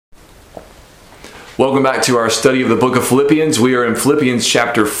Welcome back to our study of the book of Philippians. We are in Philippians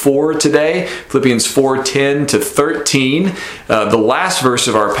chapter 4 today, Philippians 4:10 to 13. The last verse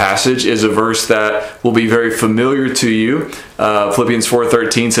of our passage is a verse that will be very familiar to you. Philippians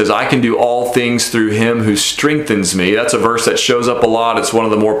 4:13 says, I can do all things through him who strengthens me. That's a verse that shows up a lot. It's one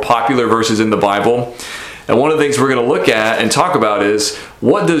of the more popular verses in the Bible. And one of the things we're going to look at and talk about is,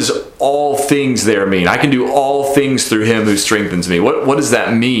 what does all things there mean? I can do all things through him who strengthens me. What does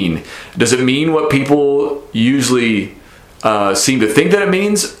that mean? Does it mean what people usually seem to think that it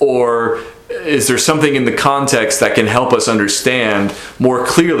means? Or is there something in the context that can help us understand more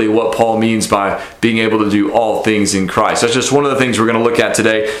clearly what Paul means by being able to do all things in Christ? That's just one of the things we're going to look at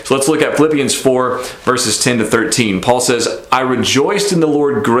today. So let's look at Philippians 4, verses 10 to 13. Paul says, I rejoiced in the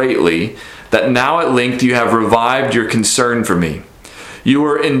Lord greatly that now at length you have revived your concern for me. You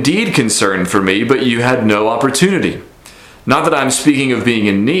were indeed concerned for me, but you had no opportunity. Not that I'm speaking of being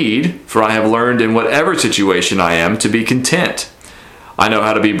in need, for I have learned in whatever situation I am to be content. I know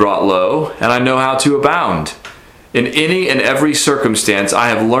how to be brought low, and I know how to abound. In any and every circumstance I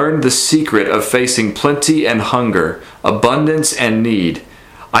have learned the secret of facing plenty and hunger, abundance and need.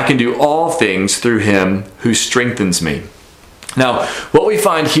 I can do all things through him who strengthens me. Now, what we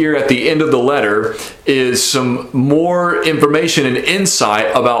find here at the end of the letter is some more information and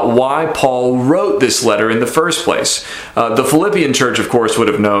insight about why Paul wrote this letter in the first place. The Philippian church, of course, would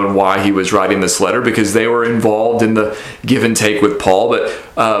have known why he was writing this letter because they were involved in the give and take with Paul,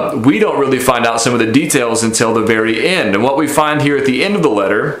 but we don't really find out some of the details until the very end. And what we find here at the end of the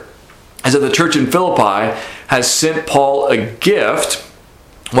letter is that the church in Philippi has sent Paul a gift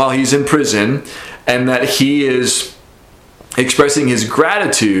while he's in prison, and that he is expressing his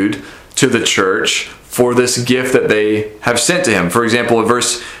gratitude to the church for this gift that they have sent to him. For example, in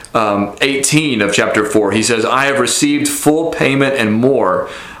verse 18 of chapter 4, he says, I have received full payment and more.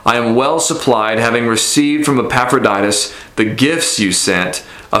 I am well supplied, having received from Epaphroditus the gifts you sent,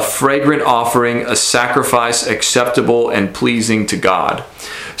 a fragrant offering, a sacrifice acceptable and pleasing to God.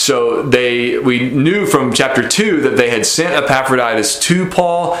 So we knew from chapter 2 that they had sent Epaphroditus to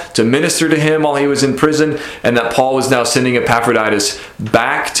Paul to minister to him while he was in prison, and that Paul was now sending Epaphroditus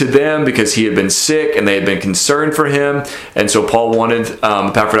back to them because he had been sick and they had been concerned for him. And so Paul wanted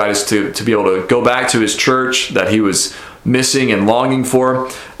Epaphroditus to be able to go back to his church that he was missing and longing for.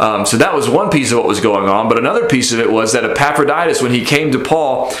 So that was one piece of what was going on. But another piece of it was that Epaphroditus, when he came to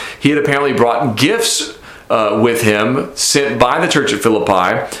Paul, he had apparently brought gifts with him sent by the church at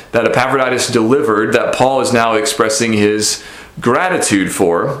Philippi that Epaphroditus delivered, that Paul is now expressing his gratitude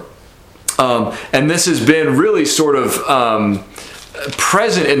for. And this has been really sort of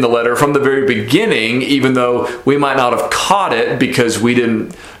present in the letter from the very beginning, even though we might not have caught it because we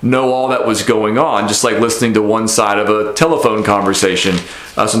didn't know all that was going on, just like listening to one side of a telephone conversation.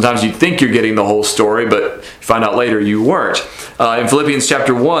 Sometimes you think you're getting the whole story, but you find out later you weren't. In Philippians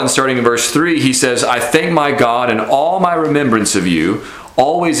chapter 1, starting in verse 3, he says, I thank my God in all my remembrance of you,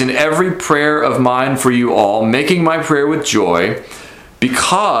 always in every prayer of mine for you all, making my prayer with joy,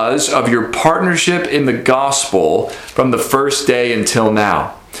 because of your partnership in the gospel from the first day until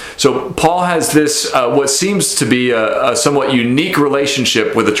now. So Paul has this, what seems to be a somewhat unique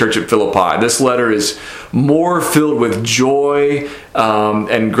relationship with the church at Philippi. This letter is more filled with joy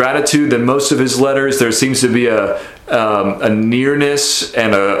and gratitude than most of his letters. There seems to be a nearness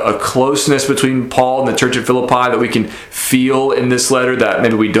and a closeness between Paul and the church at Philippi that we can feel in this letter that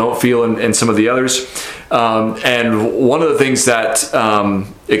maybe we don't feel in some of the others. And one of the things that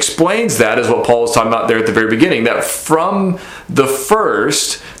explains that is what Paul was talking about there at the very beginning, that from the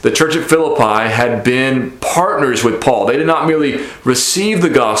first, the church at Philippi had been partners with Paul. They did not merely receive the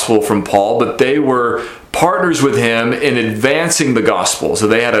gospel from Paul, but they were partners with him in advancing the gospel. So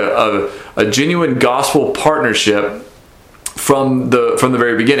they had a genuine gospel partnership from the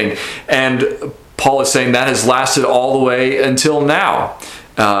very beginning. And Paul is saying that has lasted all the way until now.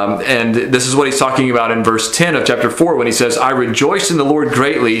 And this is what he's talking about in verse 10 of chapter 4 when he says, I rejoice in the Lord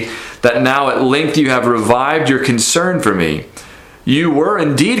greatly that now at length you have revived your concern for me. You were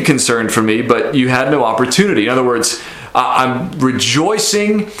indeed concerned for me, but you had no opportunity. In other words, I'm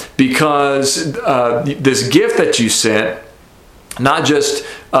rejoicing because this gift that you sent, not just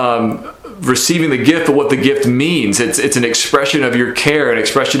receiving the gift, but what the gift means. It's an expression of your care, an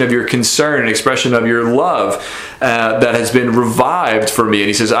expression of your concern, an expression of your love that has been revived for me. And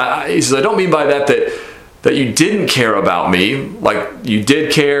he says, I don't mean by that you didn't care about me, like you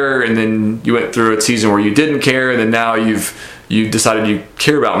did care, and then you went through a season where you didn't care, and then now you've decided you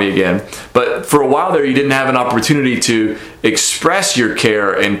care about me again. But for a while there, you didn't have an opportunity to express your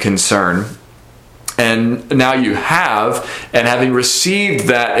care and concern. And now you have, and having received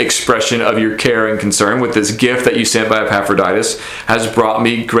that expression of your care and concern with this gift that you sent by Epaphroditus has brought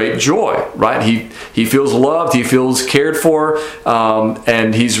me great joy, right? He feels loved, he feels cared for,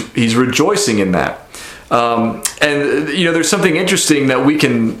 and he's rejoicing in that. And there's something interesting that we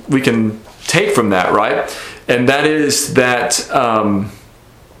can take from that, right? And that is that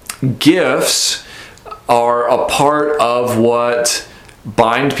gifts are a part of what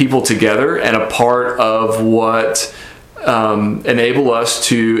bind people together and a part of what enable us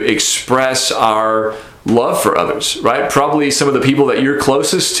to express our love for others, right? Probably some of the people that you're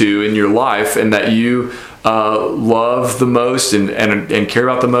closest to in your life and that you love the most and care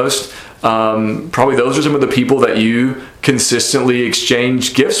about the most, probably those are some of the people that you consistently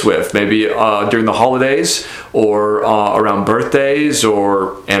exchange gifts with, maybe during the holidays or around birthdays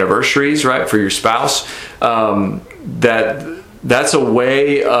or anniversaries, right, for your spouse. That's a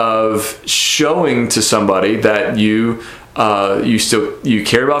way of showing to somebody that you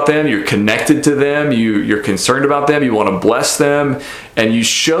care about them, you're connected to them, you're concerned about them, you want to bless them, and you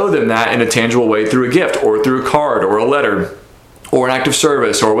show them that in a tangible way through a gift or through a card or a letter or an act of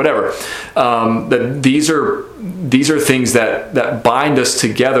service or whatever. That these are things that bind us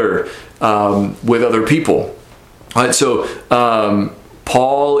together with other people. All right, so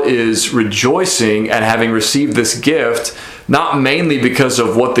Paul is rejoicing at having received this gift, not mainly because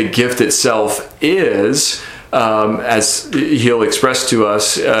of what the gift itself is, as he'll express to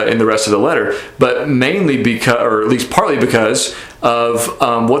us in the rest of the letter, but mainly because, or at least partly because of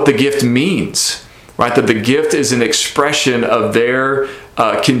what the gift means, right? That the gift is an expression of their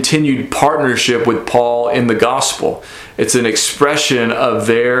continued partnership with Paul in the gospel. It's an expression of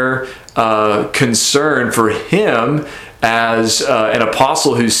their concern for him as an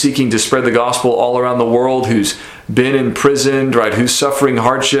apostle who's seeking to spread the gospel all around the world, who's been imprisoned, right? Who's suffering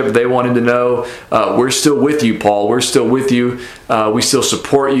hardship. They want him to know, we're still with you, Paul. We're still with you. We still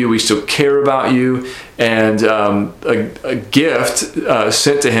support you. We still care about you. And a gift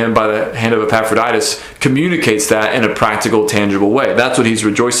sent to him by the hand of Epaphroditus communicates that in a practical, tangible way. That's what he's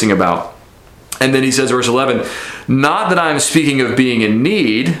rejoicing about. And then he says, verse 11, not that I am speaking of being in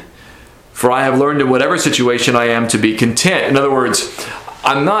need, for I have learned in whatever situation I am to be content. In other words,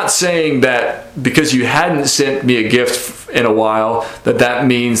 I'm not saying that because you hadn't sent me a gift in a while, that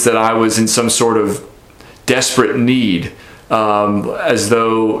means that I was in some sort of desperate need, as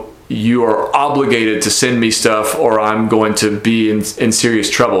though you are obligated to send me stuff or I'm going to be in serious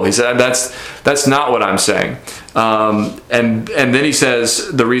trouble. He said, that's not what I'm saying. And then he says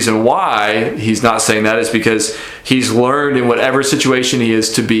the reason why he's not saying that is because he's learned in whatever situation he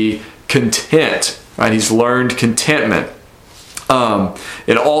is to be content, right? He's learned contentment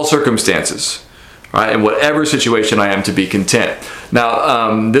in all circumstances, right? In whatever situation I am to be content.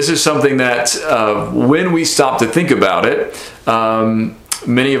 Now, this is something that when we stop to think about it,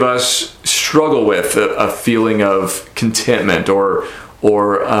 many of us struggle with a feeling of contentment or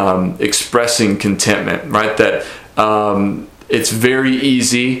expressing contentment, right? That it's very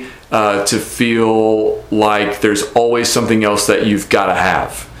easy to feel like there's always something else that you've got to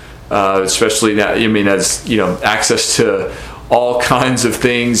have. Especially now, as you know, access to all kinds of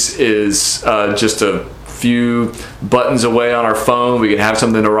things is just a few buttons away on our phone. We can have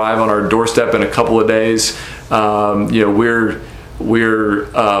something arrive on our doorstep in a couple of days. We're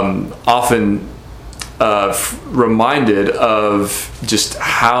often reminded of just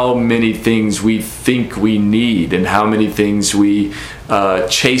how many things we think we need and how many things we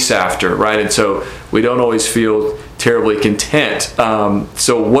chase after, right? And so we don't always feel terribly content.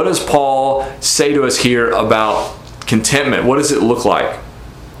 So what does Paul say to us here about contentment? What does it look like?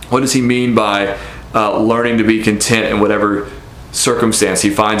 What does he mean by learning to be content in whatever circumstance he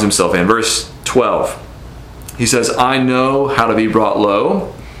finds himself in? Verse 12, he says, I know how to be brought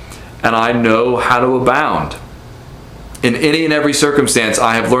low, and I know how to abound. In any and every circumstance,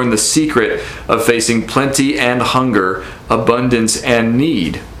 I have learned the secret of facing plenty and hunger, abundance and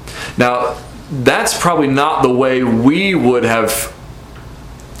need. Now, that's probably not the way we would have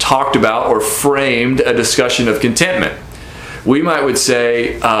talked about or framed a discussion of contentment. We would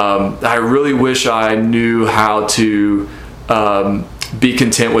say, I really wish I knew how to be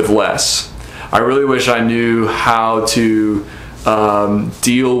content with less. I really wish I knew how to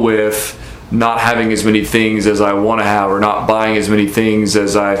deal with not having as many things as I want to have, or not buying as many things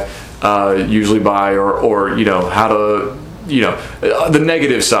as I usually buy, or how to, the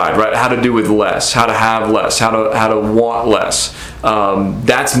negative side, right? How to do with less, how to have less, how to want less.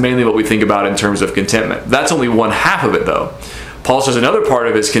 That's mainly what we think about in terms of contentment. That's only one half of it, though. Paul says another part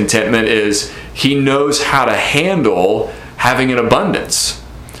of his contentment is he knows how to handle having an abundance.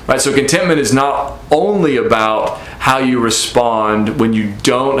 Right? So contentment is not only about how you respond when you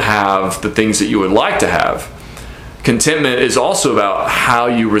don't have the things that you would like to have. Contentment is also about how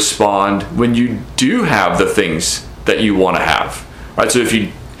you respond when you do have the things that you want to have. Right? So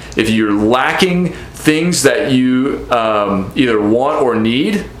if you're lacking things that you either want or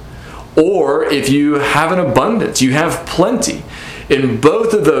need, or if you have an abundance, you have plenty. In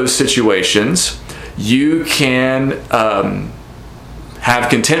both of those situations, you can have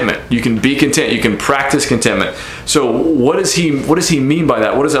contentment. You can be content. You can practice contentment. So what does he mean by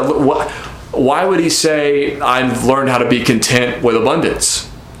that? What does that look? Why would he say, I've learned how to be content with abundance?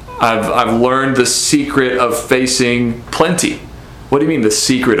 I've learned the secret of facing plenty. What do you mean the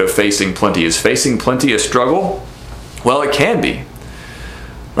secret of facing plenty? Is facing plenty a struggle? Well, it can be.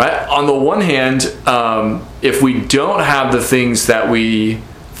 Right? On the one hand, if we don't have the things that we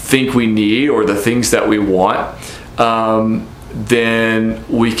think we need or the things that we want, then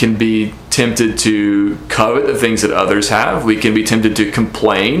we can be tempted to covet the things that others have. We can be tempted to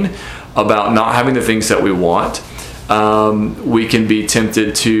complain about not having the things that we want. We can be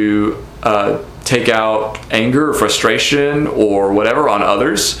tempted to take out anger or frustration or whatever on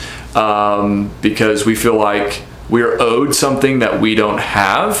others because we feel like we're owed something that we don't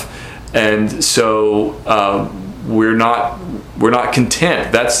have, and so we're not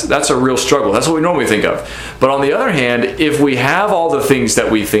content. That's a real struggle. That's what we normally think of. But on the other hand, if we have all the things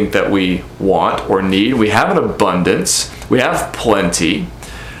that we think that we want or need, we have an abundance, we have plenty,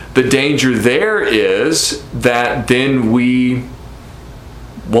 the danger there is that then we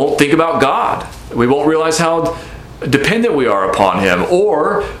won't think about God. We won't realize how dependent we are upon Him,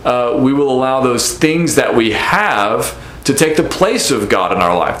 or we will allow those things that we have to take the place of God in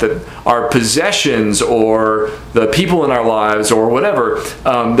our life, that our possessions or the people in our lives or whatever,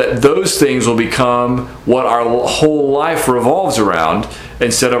 that those things will become what our whole life revolves around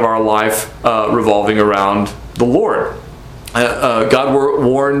instead of our life revolving around the Lord. God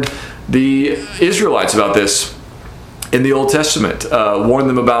warned the Israelites about this in the Old Testament, warned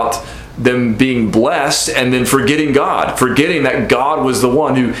them about them being blessed and then forgetting God, forgetting that God was the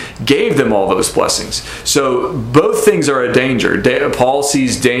one who gave them all those blessings. So both things are a danger. Paul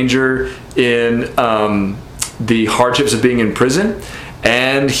sees danger in the hardships of being in prison,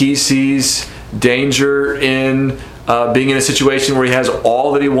 and he sees danger in being in a situation where he has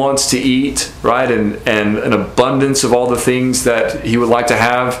all that he wants to eat, right, and an abundance of all the things that he would like to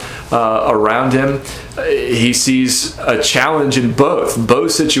have around him. He sees a challenge in both.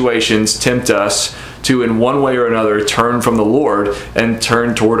 Both situations tempt us to, in one way or another, turn from the Lord and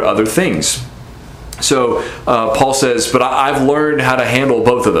turn toward other things. So Paul says, but I've learned how to handle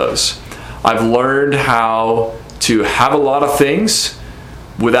both of those. I've learned how to have a lot of things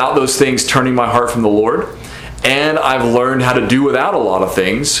without those things turning my heart from the Lord. And I've learned how to do without a lot of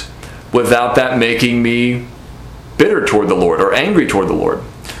things without that making me bitter toward the Lord or angry toward the Lord.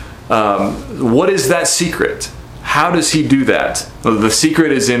 What is that secret? How does he do that? Well, the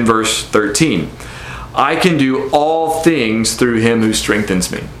secret is in verse 13. I can do all things through him who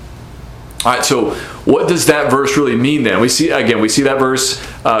strengthens me. All right, so what does that verse really mean then? We see that verse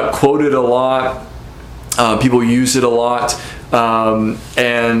quoted a lot. People use it a lot.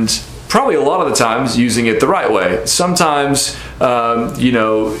 And probably a lot of the times using it the right way. Sometimes,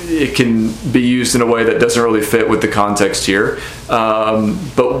 it can be used in a way that doesn't really fit with the context here.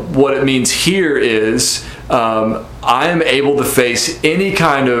 But what it means here is I am able to face any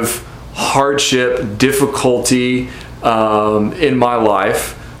kind of hardship, difficulty in my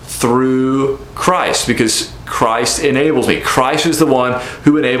life through Christ, because Christ enables me. Christ is the one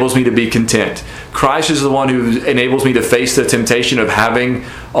who enables me to be content. Christ is the one who enables me to face the temptation of having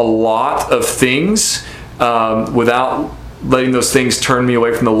a lot of things without letting those things turn me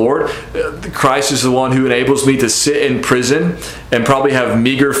away from the Lord. Christ is the one who enables me to sit in prison and probably have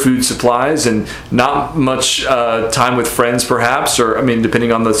meager food supplies and not much time with friends perhaps, or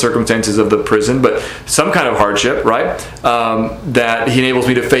depending on the circumstances of the prison, but some kind of hardship, right? That he enables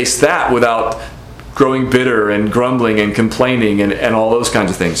me to face that without growing bitter and grumbling and complaining and all those kinds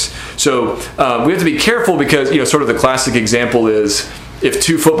of things. So we have to be careful because, sort of the classic example is if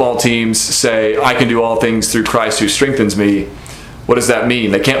two football teams say, I can do all things through Christ who strengthens me, what does that mean?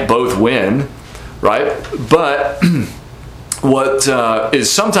 They can't both win, right? But what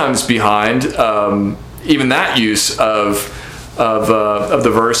is sometimes behind even that use of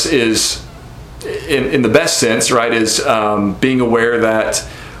the verse is, in the best sense, right, is being aware that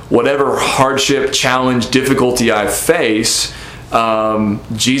whatever hardship, challenge, difficulty I face,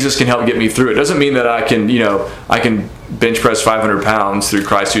 Jesus can help get me through it. It doesn't mean that I can bench press 500 pounds through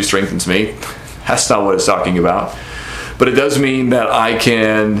Christ who strengthens me. That's not what it's talking about. but it does mean that I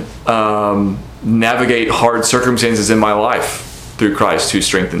can navigate hard circumstances in my life through Christ who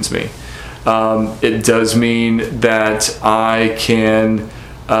strengthens me. It does mean that I can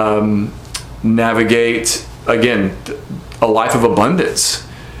navigate, again, a life of abundance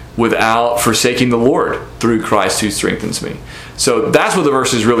without forsaking the Lord through Christ who strengthens me. So that's what the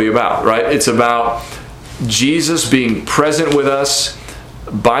verse is really about, right? It's about Jesus being present with us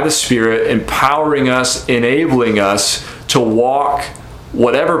by the Spirit, empowering us, enabling us to walk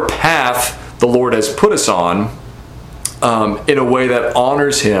whatever path the Lord has put us on in a way that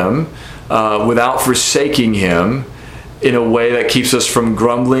honors Him without forsaking Him, in a way that keeps us from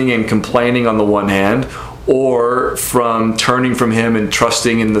grumbling and complaining on the one hand, or from turning from Him and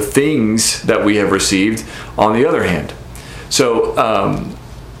trusting in the things that we have received on the other hand. So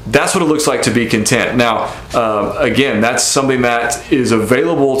that's what it looks like to be content. Now, again, that's something that is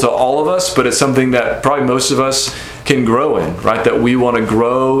available to all of us, but it's something that probably most of us can grow in, right? That we want to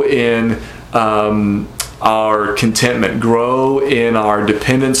grow in our contentment, grow in our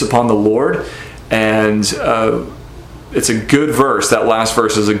dependence upon the Lord. And it's a good verse. That last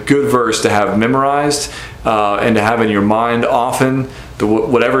verse is a good verse to have memorized and to have in your mind often.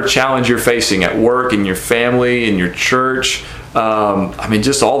 Whatever challenge you're facing at work, in your family, in your church,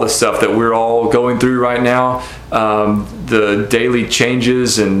 just all the stuff that we're all going through right now, the daily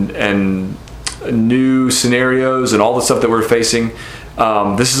changes and new scenarios and all the stuff that we're facing.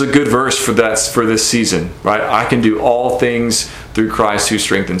 This is a good verse for this season, right? I can do all things through Christ who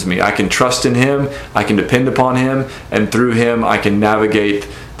strengthens me. I can trust in Him, I can depend upon Him, and through Him I can navigate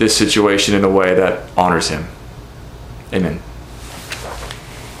this situation in a way that honors Him. Amen.